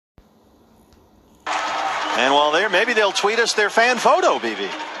And while they're, maybe they'll tweet us their fan photo, BB.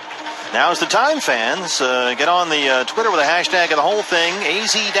 Now's the time, fans. Get on the Twitter with a hashtag of the whole thing,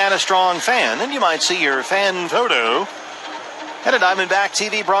 AZDataStrongFan, and you might see your fan photo at a Diamondback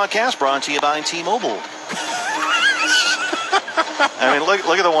TV broadcast brought to you by T-Mobile. I mean,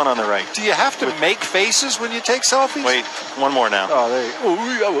 look at the one on the right. Do you have to make faces when you take selfies? Wait, one more now. Oh, there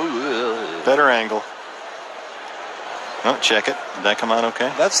you go. Better angle. Oh, check it. Did that come out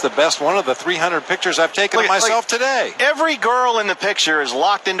okay? That's the best one of the 300 pictures I've taken of myself today. Every girl in the picture is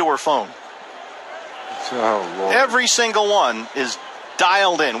locked into her phone. Oh, Lord. Every single one is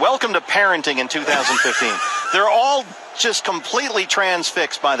dialed in. Welcome to parenting in 2015. They're all just completely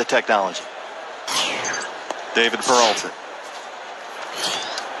transfixed by the technology. David Peralta.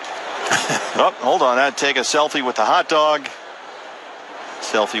 Oh, hold on. I'd take a selfie with the hot dog.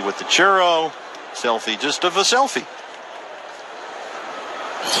 Selfie with the churro. Selfie just of a selfie.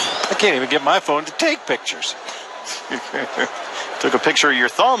 I can't even get my phone to take pictures. Took a picture of your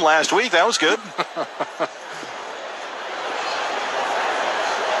thumb last week. That was good.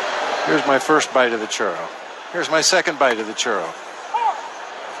 Here's my first bite of the churro. Here's my second bite of the churro.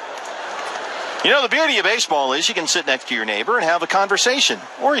 You know, the beauty of baseball is you can sit next to your neighbor and have a conversation,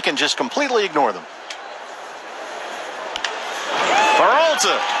 or you can just completely ignore them.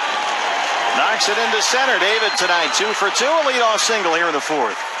 Peralta knocks it into center. David tonight 2 for 2, a leadoff single here in the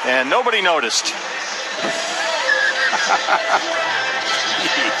fourth, and nobody noticed.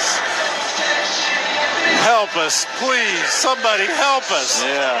 Help us, please. Somebody help us.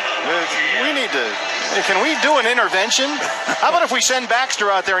 Yeah, we need to. Can we do an intervention? How about if we send Baxter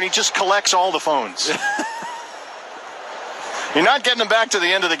out there and he just collects all the phones? You're not getting them back to the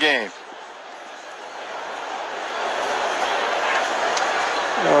end of the game.